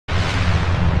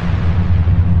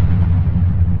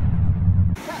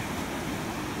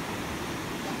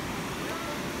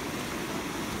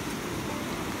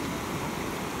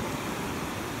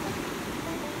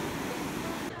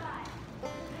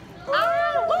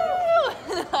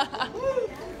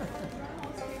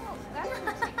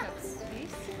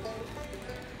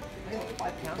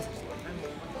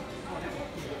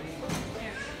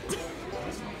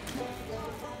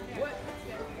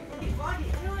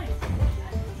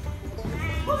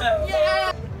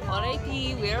Yeah.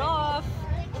 Alrighty, we're off.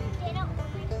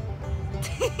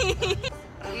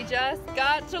 We just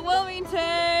got to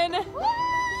Wilmington.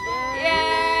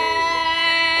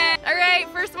 Yay! Alright,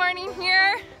 first morning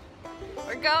here.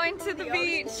 We're going to the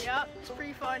beach. Yep, it's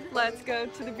pretty fun. Let's go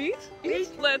to the beach.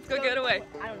 Let's go get away.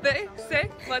 They say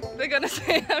what they're gonna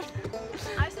say.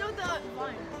 I still know the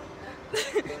line.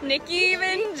 Nikki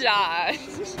and Josh.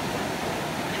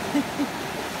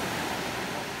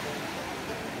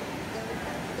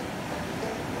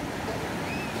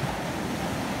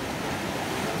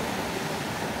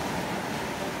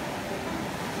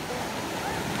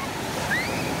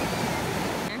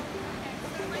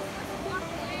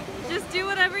 Just do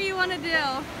whatever you want to do.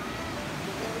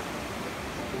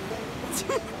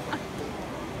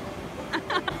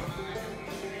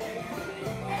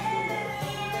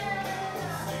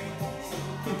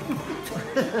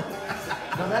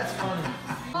 No, that's funny.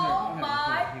 Oh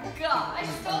my god! We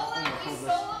stole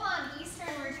them on Easter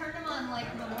and returned them on like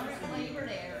Labor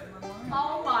Day or Memorial.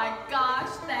 Oh my gosh,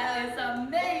 that is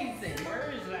amazing!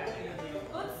 Where is that?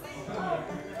 Let's see. So,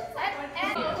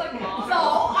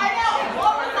 I know!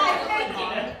 What was I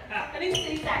thinking? I didn't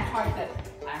see that part that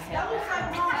I had. That was my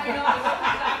mom. I know, it was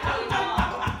exactly mom.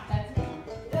 That's me.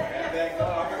 Grab that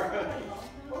car.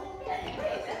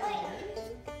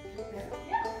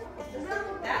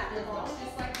 That looks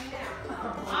just like me now.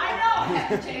 I know! I have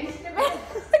to change the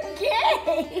Gay!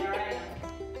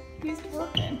 He's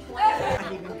working.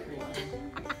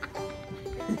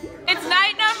 It's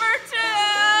night number 2!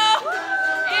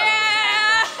 Yeah!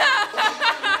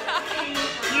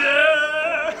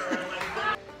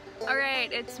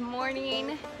 Alright, it's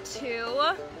morning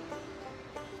 2.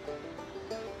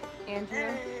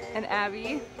 Andrew and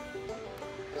Abby.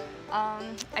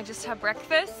 I just had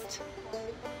breakfast.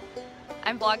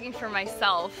 I'm vlogging for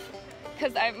myself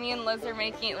because me and Liz are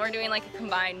we're doing like a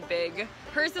combined big.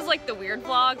 Hers is like the weird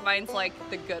vlog, mine's like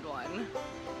the good one.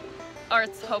 Or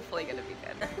it's hopefully gonna be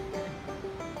good.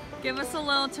 Give us a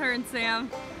little turn,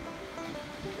 Sam.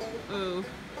 Ooh.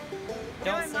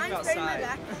 Don't sleep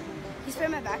outside. He's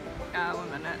spraying my back.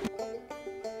 1 minute.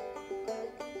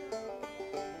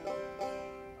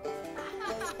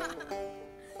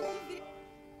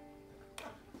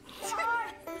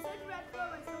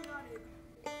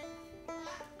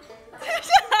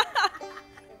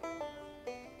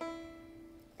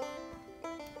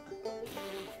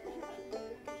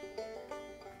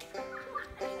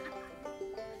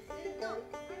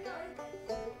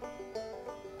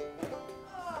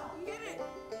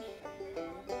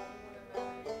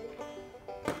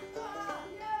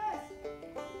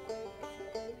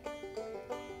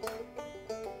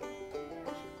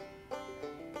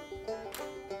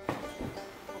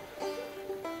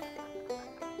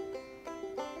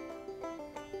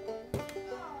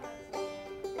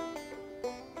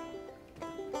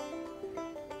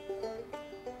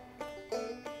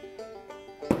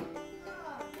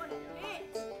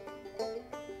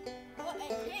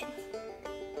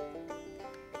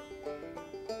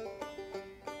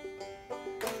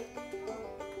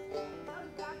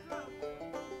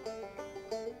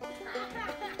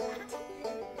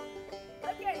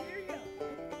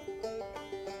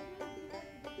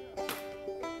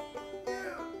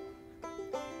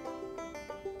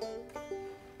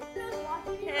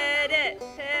 Hit it,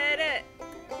 hit it.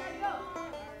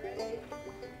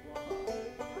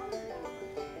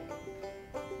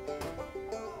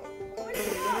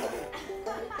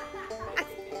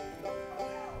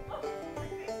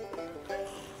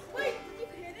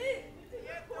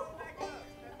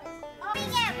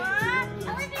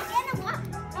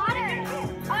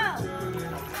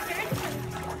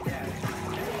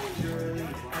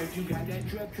 You got that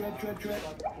drip, drip, drip, drip.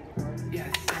 Yes,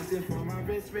 something for my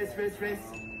wrist, wrist, wrist, wrist.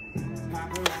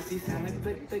 Paparazzi sound like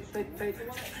flick, flick, flick, flick.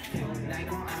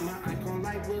 Nikon, I'm an icon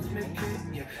like Will Smith, kid.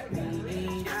 Yeah, me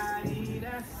and Yachty,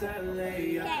 that's a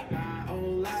layup. My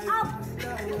old life,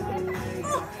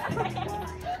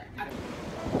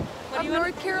 What do you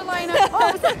North Carolina.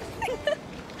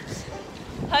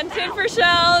 Hunting for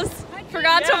shells.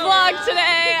 Forgot to vlog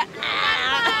today.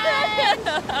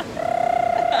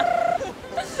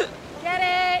 Get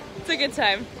it. It's a good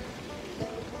time.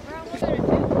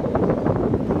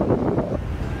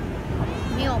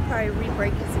 Neil will probably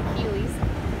re-break his Achilles.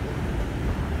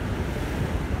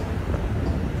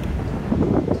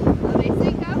 Oh, they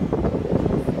say go?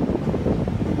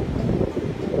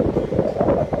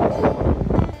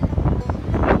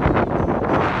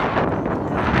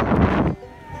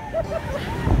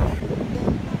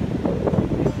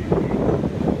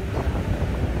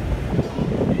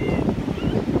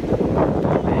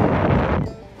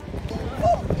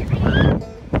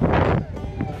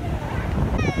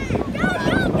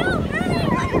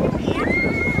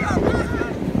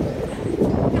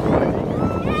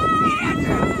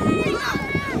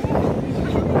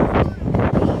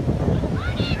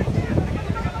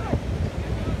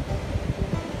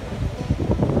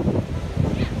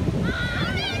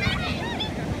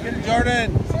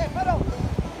 Arden.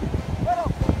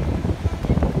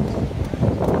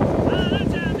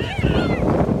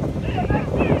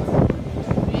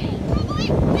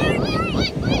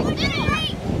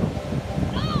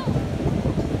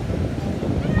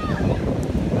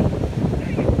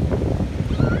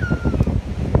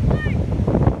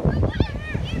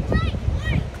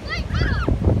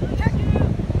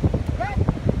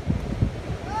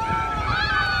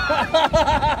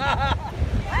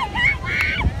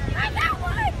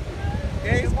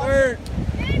 Okay, squirt.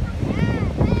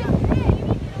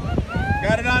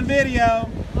 Got it on video.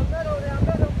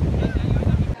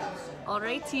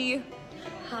 Alrighty.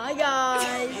 Hi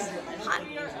guys. Hi.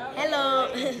 Hello.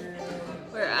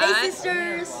 We're at. Hey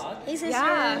sisters. Hey sisters.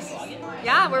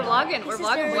 Yeah, we're vlogging. We're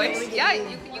vlogging, sisters. boys. Yeah,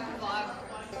 you can vlog.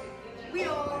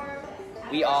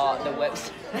 We are the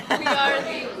Webs. We are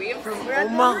the Weebs.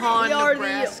 Omaha,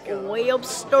 Nebraska. The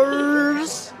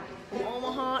Websters.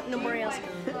 Omaha, Nebraska.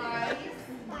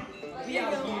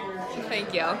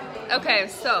 Thank you. Okay,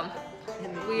 so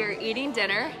we are eating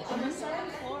dinner.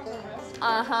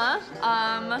 Our house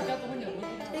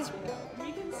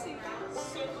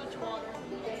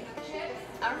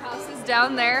is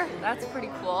down there. That's pretty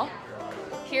cool.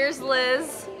 Here's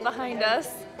Liz behind us.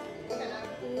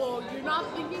 Whoa, you're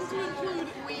not thinking to include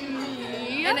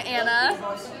me. And Anna.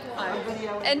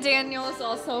 And Daniel is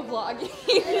also vlogging.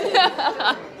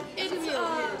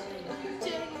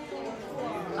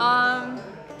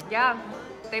 Yeah,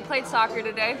 they played soccer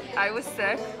today. I was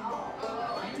sick.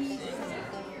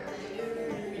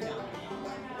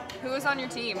 Who was on your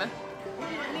team?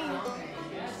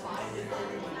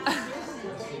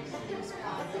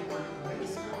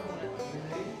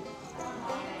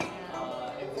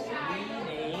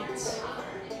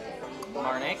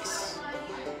 Marnix,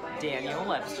 Daniel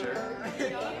Webster,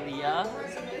 Leah,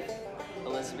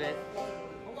 Elizabeth,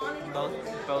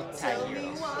 both tag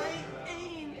heroes.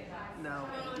 No.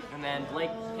 And then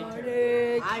Blake.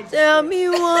 Tell me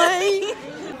why.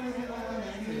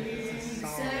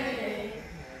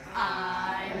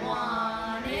 I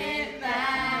want it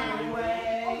that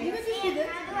way. Oh, you can see this.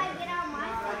 How do I get on my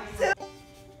phone?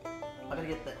 I'm gonna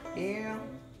get the air.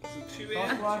 So 2 A's,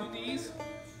 2 D's.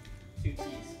 2 T's.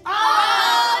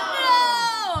 Oh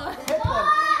no!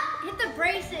 Hit the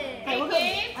braces. Hey,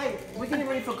 we're getting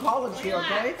ready for college here,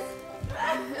 okay?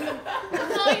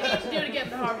 That's all you need to do to get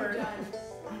to Harvard.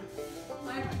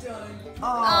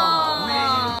 Oh,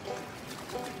 man.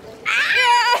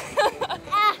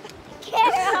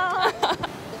 Carol.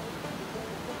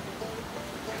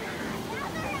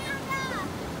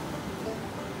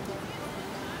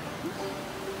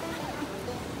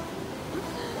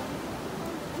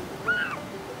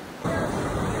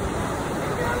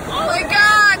 Oh my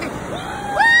god!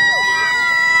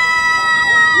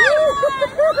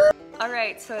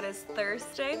 Alright, so it is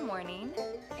Thursday morning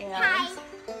and Hi.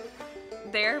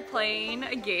 they're playing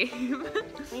a game.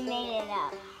 We made it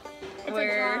up.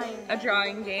 We're a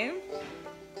drawing game.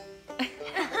 Okay.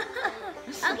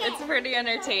 It's pretty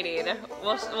entertaining.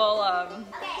 We'll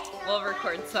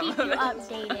record some Keep of you it.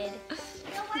 updated.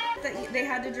 They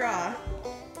had to draw.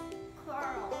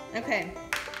 Coral. Okay.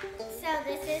 So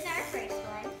this is our first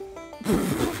one.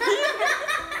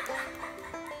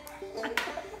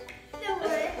 So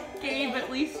what? Gabe, at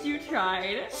least you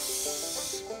tried.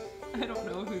 I don't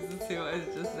know who's this who, I was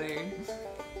just saying.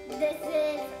 This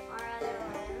is our other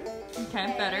one. Okay,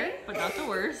 better, but not the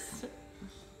worst.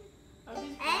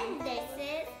 And this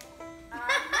is our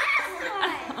last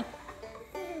one.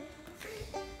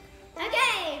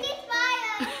 Okay. It's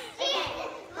fire. It's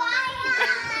fire.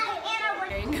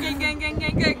 And Gang, gang, gang,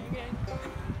 gang, gang.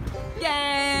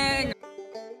 Gang!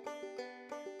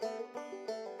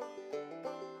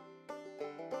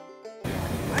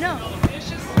 I know.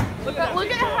 Look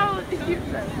at how cute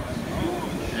that is.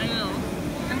 I know.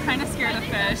 I'm kind of scared of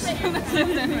fish. This is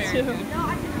American.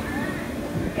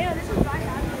 Yeah, this is my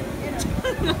house.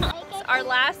 It's our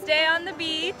last day on the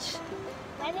beach.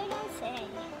 what are you gonna say?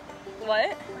 What?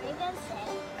 What are you gonna say?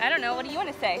 I don't know. What do you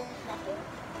want to say?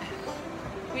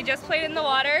 We just played in the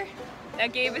water.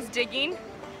 Gabe is digging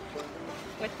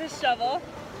with the shovel.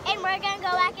 And we're gonna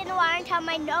go back in the water until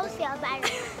my nose feels better.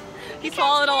 He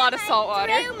swallowed a lot of salt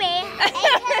water. Threw me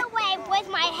into the wave with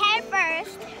my head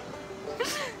first.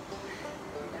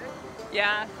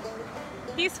 Yeah,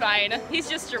 he's fine. He's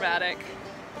just dramatic.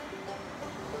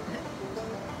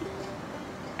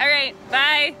 All right,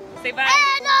 bye. Say bye.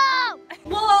 No!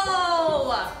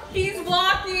 Whoa! He's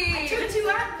walking. Took 2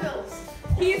 Advils.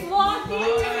 He's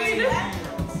walking.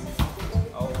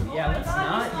 Oh, yeah, let's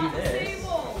not do this.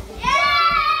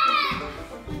 Yeah!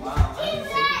 Wow. Jesus!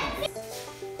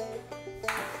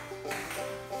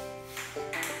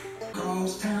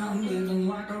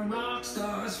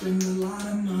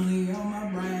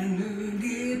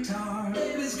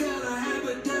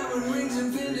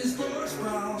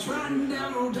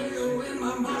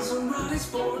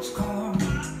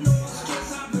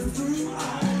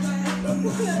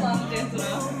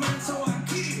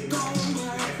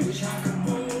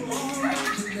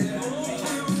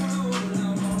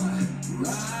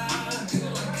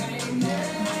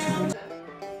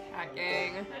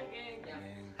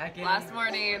 Hacking. Last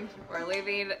morning, we're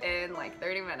leaving in like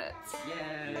 30 minutes.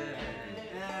 Yeah.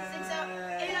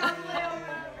 8 hour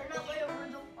layover, or not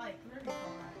layover, like,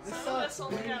 Some of us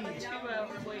only got a 2-hour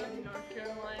wait in North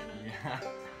Carolina. Yeah.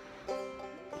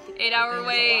 8 hour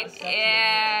wait,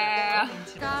 yeah.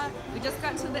 We just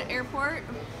got to the airport.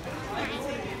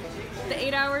 The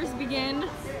 8 hours begin.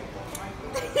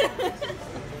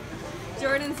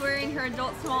 Jordan's wearing her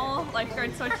adult small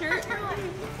lifeguard sweatshirt.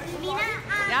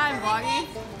 Yeah, I'm vlogging.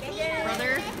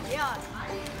 Brother.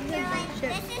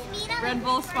 Red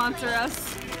Bull sponsor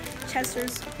us.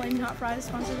 Chester's Flaming Hot Fries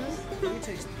sponsored us.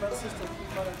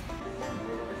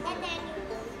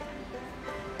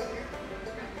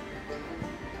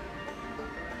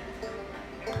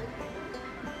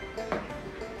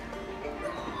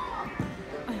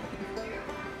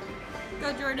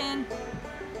 Go, Jordan.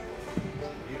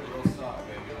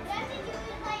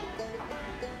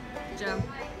 Jump.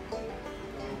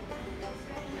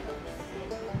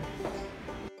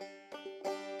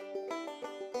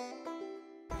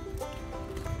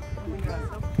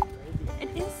 It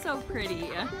is so pretty.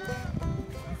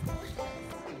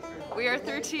 We are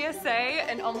through TSA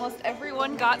and almost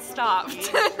everyone got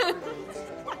stopped.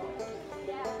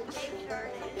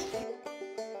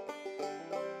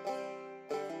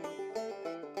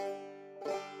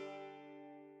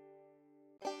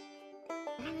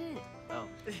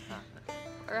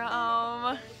 We're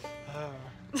home.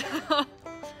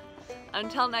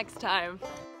 Until next time.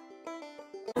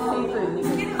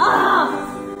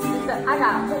 I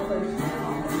got a